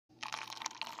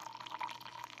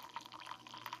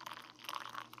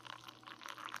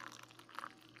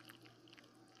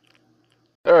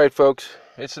All right, folks,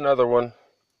 it's another one.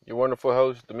 Your wonderful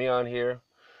host, Demian here,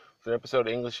 with an episode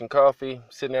of English and Coffee.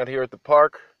 Sitting out here at the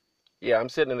park. Yeah, I'm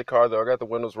sitting in the car though. I got the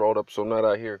windows rolled up, so I'm not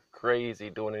out here crazy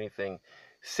doing anything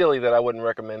silly that I wouldn't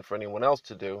recommend for anyone else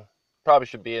to do. Probably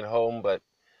should be at home, but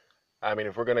I mean,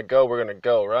 if we're gonna go, we're gonna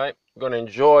go, right? We're gonna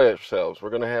enjoy ourselves.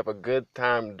 We're gonna have a good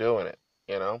time doing it.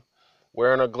 You know,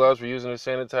 wearing our gloves, we're using a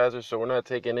sanitizer, so we're not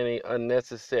taking any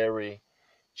unnecessary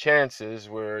chances.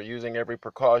 We're using every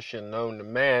precaution known to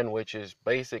man, which is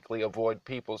basically avoid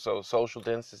people. So social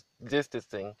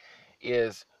distancing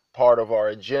is part of our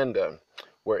agenda.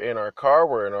 We're in our car,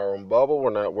 we're in our own bubble,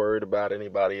 we're not worried about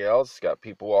anybody else. Got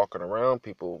people walking around,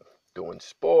 people doing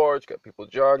sports, got people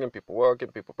jogging, people walking,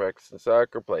 people practicing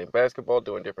soccer, playing basketball,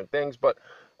 doing different things. But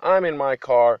I'm in my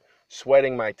car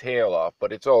sweating my tail off,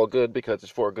 but it's all good because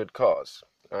it's for a good cause.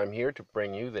 I'm here to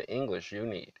bring you the English you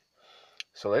need.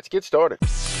 So let's get started.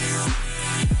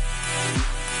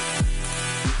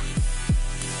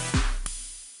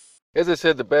 As I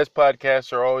said, the best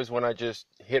podcasts are always when I just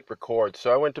hit record.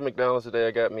 So I went to McDonald's today.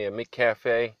 I got me a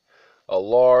McCafe, a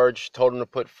large. Told them to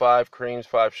put 5 creams,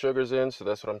 5 sugars in. So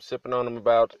that's what I'm sipping on them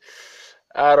about,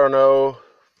 I don't know,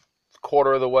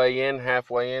 quarter of the way in,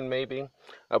 halfway in maybe.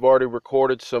 I've already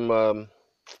recorded some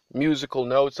musical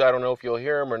notes. I don't know if you'll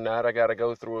hear them or not. I got to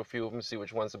go through a few of them, see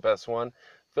which one's the best one.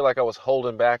 I feel like I was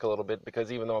holding back a little bit because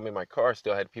even though I'm in my car, I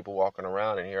still had people walking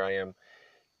around, and here I am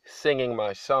singing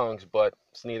my songs, but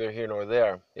it's neither here nor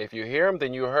there. If you hear them,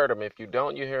 then you heard them. If you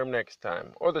don't, you hear them next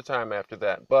time or the time after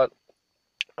that. But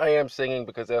I am singing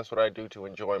because that's what I do to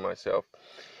enjoy myself.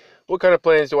 What kind of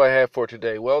plans do I have for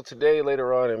today? Well, today,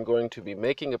 later on, I'm going to be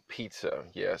making a pizza.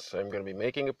 Yes, I'm going to be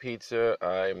making a pizza.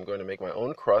 I'm going to make my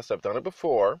own crust. I've done it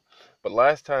before, but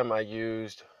last time I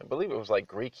used, I believe it was like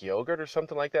Greek yogurt or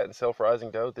something like that in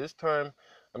self-rising dough. This time,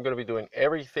 I'm going to be doing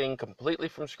everything completely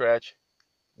from scratch,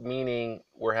 meaning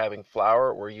we're having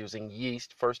flour, we're using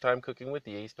yeast, first time cooking with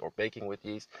yeast or baking with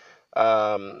yeast,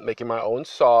 making my own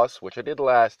sauce, which I did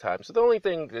last time. So the only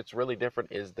thing that's really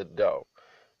different is the dough,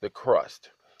 the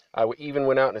crust. I even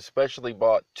went out and especially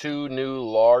bought 2 new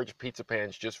large pizza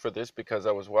pans just for this because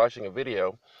I was watching a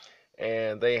video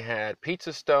and they had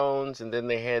pizza stones and then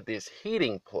they had this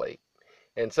heating plate.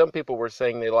 And some people were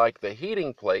saying they like the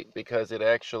heating plate because it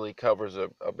actually covers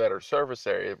a better surface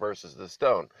area versus the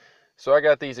stone. So I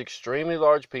got these extremely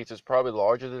large pizzas, probably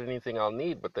larger than anything I'll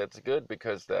need, but that's good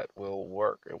because that will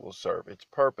work. It will serve its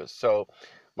purpose. So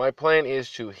my plan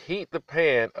is to heat the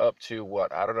pan up to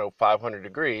what, I don't know, 500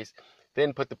 degrees,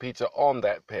 then put the pizza on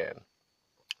that pan.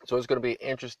 So it's going to be an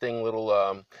interesting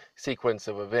little sequence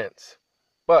of events.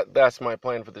 But that's my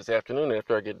plan for this afternoon.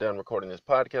 After I get done recording this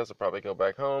podcast, I'll probably go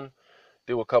back home,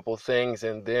 do a couple things,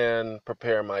 and then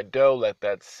prepare my dough, let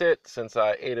that sit since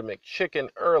I ate a McChicken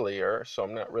earlier, so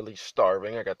I'm not really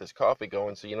starving. I got this coffee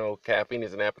going, so you know caffeine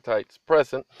is an appetite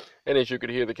suppressant, and as you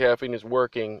could hear, the caffeine is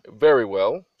working very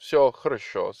well. Все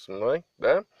хорошо со мной,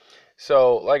 да?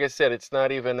 So, like I said, it's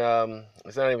not even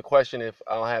a question if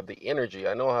I'll have the energy.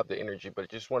 I know I'll have the energy, but I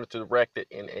just wanted to direct it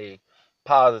in a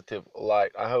positive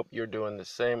light. I hope you're doing the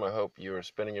same. I hope you're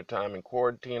spending your time in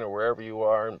quarantine or wherever you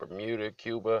are in Bermuda,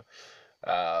 Cuba,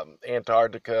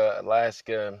 Antarctica,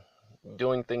 Alaska,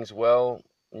 doing things well,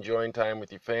 enjoying time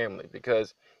with your family.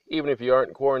 Because even if you aren't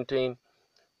in quarantine,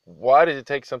 why does it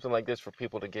take something like this for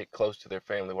people to get close to their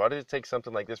family? Why does it take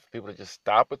something like this for people to just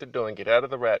stop what they're doing, get out of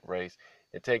the rat race,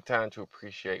 and take time to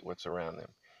appreciate what's around them?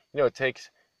 You know, it takes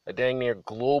a dang near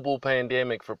global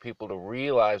pandemic for people to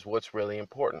realize what's really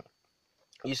important.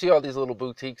 You see all these little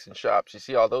boutiques and shops, you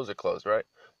see all those are closed, right?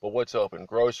 But what's open?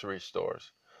 Grocery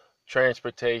stores,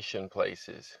 transportation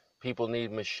places. People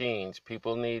need machines.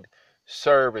 People need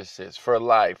services for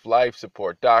life, life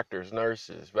support, doctors,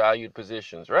 nurses, valued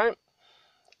positions, right?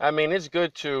 I mean, it's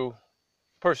good to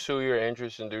pursue your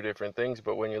interests and do different things,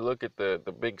 but when you look at the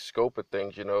big scope of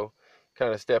things, you know,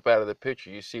 kind of step out of the picture,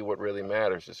 you see what really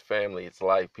matters is family, it's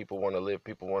life. People want to live,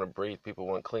 people want to breathe, people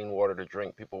want clean water to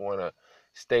drink, people want a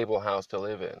stable house to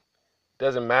live in.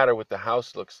 Doesn't matter what the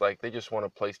house looks like, they just want a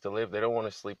place to live. They don't want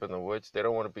to sleep in the woods, they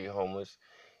don't want to be homeless,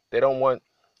 they don't want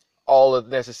all of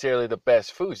necessarily the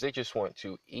best foods, they just want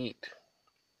to eat.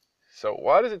 So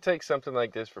why does it take something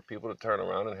like this for people to turn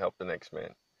around and help the next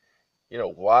man? You know,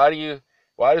 why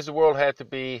does the world have to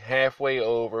be halfway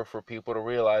over for people to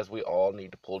realize we all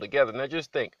need to pull together? Now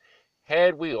just think,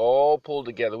 had we all pulled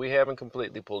together, we haven't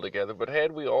completely pulled together, but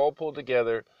had we all pulled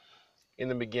together in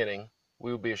the beginning,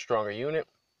 we would be a stronger unit.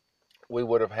 We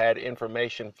would have had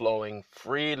information flowing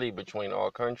freely between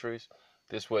all countries.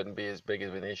 This wouldn't be as big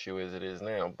of an issue as it is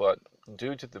now. But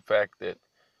due to the fact that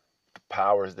the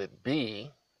powers that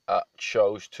be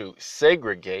chose to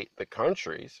segregate the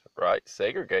countries, right?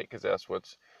 Segregate, because that's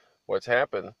what's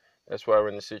happened. That's why we're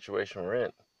in the situation we're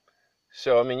in.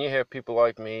 So, I mean, you have people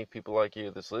like me, people like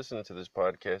you that's listening to this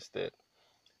podcast that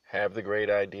have the great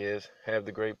ideas, have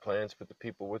the great plans, but the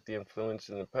people with the influence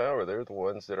and the power, they're the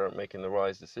ones that aren't making the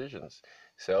wise decisions.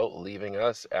 So, leaving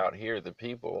us out here, the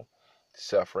people,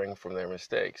 suffering from their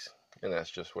mistakes. And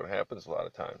that's just what happens a lot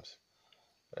of times.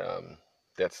 Um,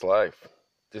 that's life.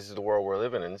 This is the world we're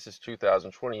living in. This is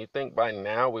 2020. You'd think by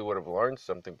now we would have learned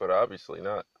something, but obviously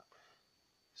not.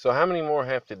 So, how many more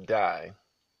have to die?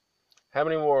 How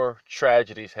many more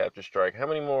tragedies have to strike? How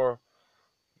many more,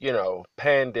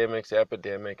 pandemics,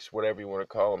 epidemics, whatever you want to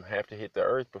call them, have to hit the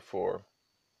earth before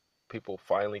people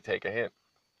finally take a hint?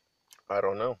 I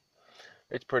don't know.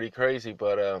 It's pretty crazy,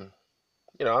 but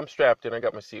I'm strapped in. I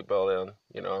got my seatbelt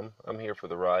on. I'm here for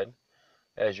the ride,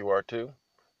 as you are too.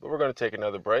 But we're going to take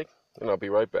another break, and I'll be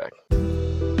right back.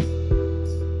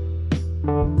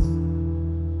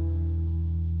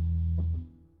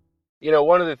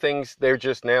 One of the things they're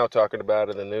just now talking about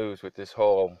in the news with this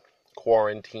whole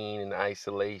quarantine and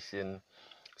isolation,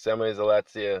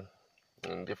 samoizolatia,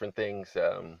 and different things,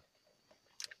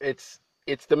 it's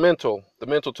the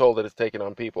mental toll that it's taken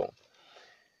on people.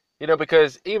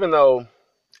 Because even though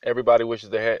everybody wishes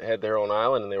they had their own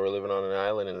island and they were living on an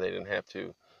island and they didn't have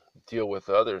to deal with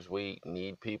others, we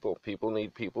need people. People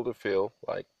need people to feel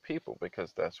like people,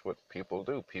 because that's what people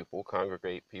do. People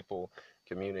congregate, people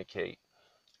communicate.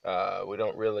 We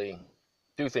don't really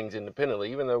do things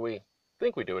independently, even though we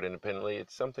think we do it independently.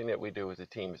 It's something that we do as a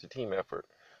team. It's a team effort,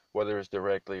 whether it's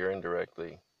directly or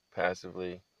indirectly,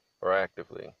 passively or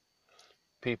actively.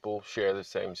 People share the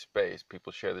same space.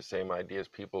 People share the same ideas.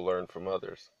 People learn from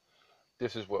others.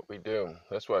 This is what we do.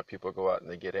 That's why people go out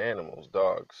and they get animals,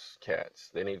 dogs,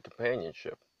 cats. They need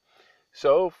companionship.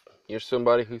 So if you're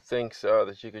somebody who thinks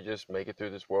that you could just make it through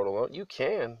this world alone, you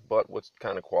can, but what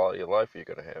kind of quality of life are you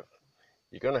going to have?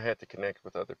 You're going to have to connect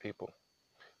with other people,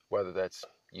 whether that's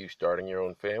you starting your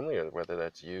own family or whether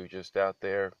that's you just out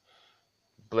there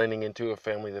blending into a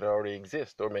family that already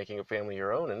exists or making a family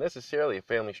your own. And necessarily a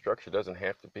family structure doesn't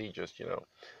have to be just, a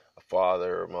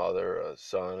father, a mother, a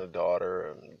son, a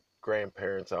daughter,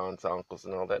 grandparents, aunts, uncles,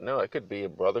 and all that. No, it could be a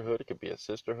brotherhood. It could be a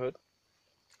sisterhood.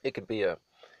 It could be a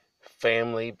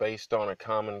family based on a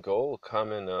common goal, a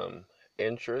common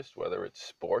interest, whether it's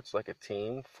sports like a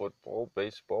team, football,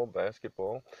 baseball,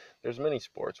 basketball. There's many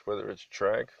sports, whether it's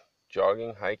track,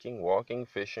 jogging, hiking, walking,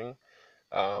 fishing.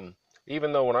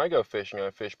 Even though when I go fishing, I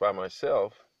fish by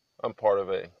myself, I'm part of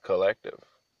a collective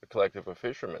of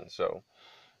fishermen. So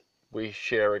we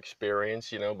share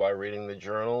experience, by reading the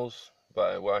journals,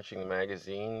 by watching the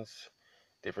magazines,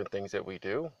 different things that we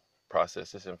do,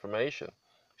 process this information,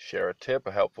 share a tip,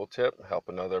 a helpful tip, help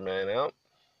another man out.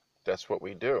 That's what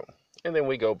we do. And then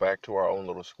we go back to our own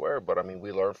little square. But I mean,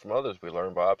 we learn from others. We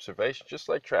learn by observation, just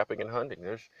like trapping and hunting.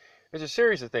 There's a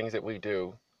series of things that we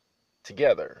do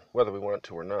together, whether we want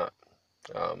to or not.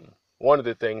 One of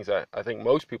the things I think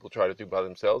most people try to do by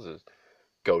themselves is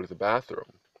go to the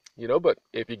bathroom. But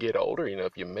if you get older,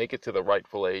 if you make it to the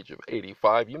rightful age of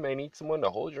 85, you may need someone to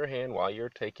hold your hand while you're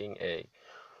taking a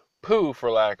poo,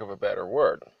 for lack of a better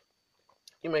word.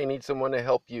 You may need someone to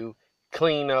help you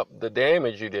clean up the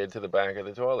damage you did to the back of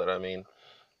the toilet. I mean,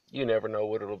 you never know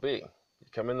what it'll be. You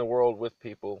come in the world with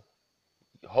people.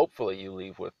 Hopefully you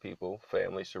leave with people,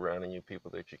 family surrounding you,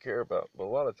 people that you care about. But a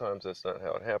lot of times that's not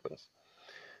how it happens.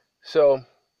 So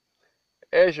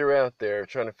as you're out there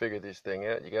trying to figure this thing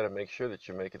out, you got to make sure that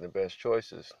you're making the best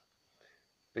choices.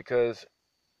 Because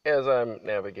as I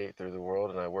navigate through the world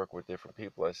and I work with different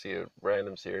people, I see a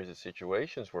random series of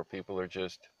situations where people are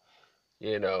just,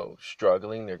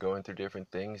 struggling. They're going through different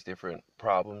things, different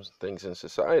problems, things in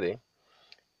society.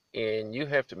 And you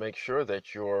have to make sure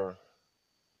that you're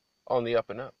on the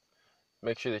up and up.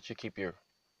 Make sure that you keep your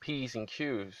P's and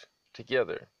Q's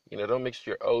together. Don't mix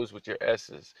your O's with your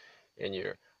S's and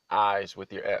your I's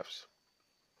with your F's.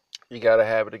 You got to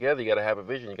have it together. You got to have a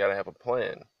vision. You got to have a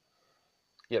plan.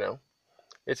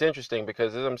 It's interesting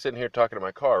because as I'm sitting here talking to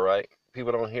my car, right?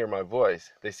 People don't hear my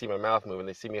voice. They see my mouth moving.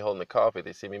 They see me holding the coffee.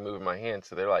 They see me moving my hands.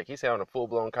 So they're like, he's having a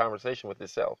full-blown conversation with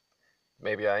himself.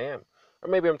 Maybe I am. Or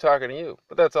maybe I'm talking to you.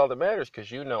 But that's all that matters because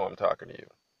I'm talking to you.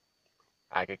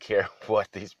 I could care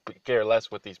less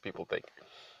what these people think.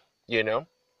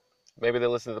 Maybe they'll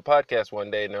listen to the podcast one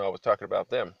day and know I was talking about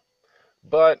them.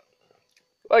 But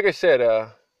like I said,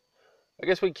 I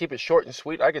guess we can keep it short and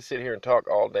sweet. I could sit here and talk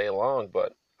all day long,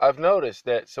 but I've noticed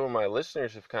that some of my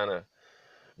listeners have kind of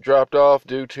dropped off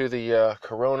due to the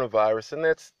coronavirus, and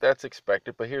that's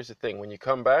expected. But here's the thing: when you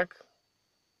come back,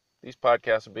 These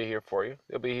podcasts will be here for you.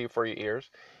 They'll be here for your ears.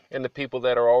 And the people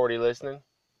that are already listening,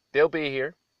 they'll be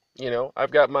here.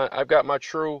 I've got my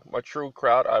true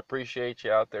crowd. I appreciate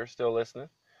you out there still listening.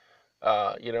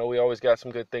 We always got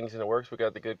some good things in the works. We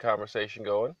got the good conversation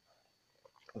going.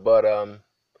 But let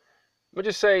me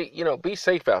just say, be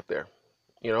safe out there.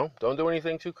 Don't do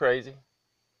anything too crazy.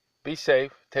 Be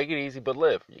safe. Take it easy, but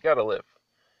live. You got to live.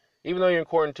 Even though you're in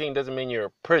quarantine doesn't mean you're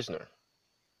a prisoner.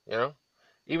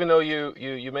 Even though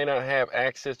you may not have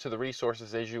access to the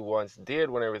resources as you once did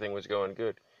when everything was going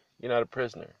good, you're not a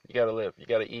prisoner. You got to live. You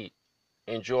got to eat.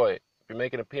 Enjoy it. If you're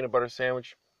making a peanut butter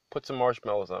sandwich, put some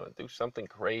marshmallows on it. Do something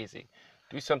crazy.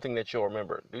 Do something that you'll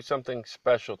remember. Do something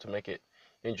special to make it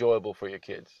enjoyable for your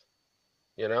kids.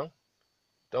 Don't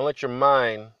let your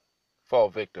mind fall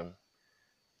victim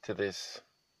to this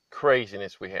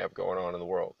craziness we have going on in the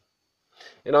world.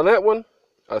 And on that one,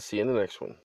 I'll see you in the next one.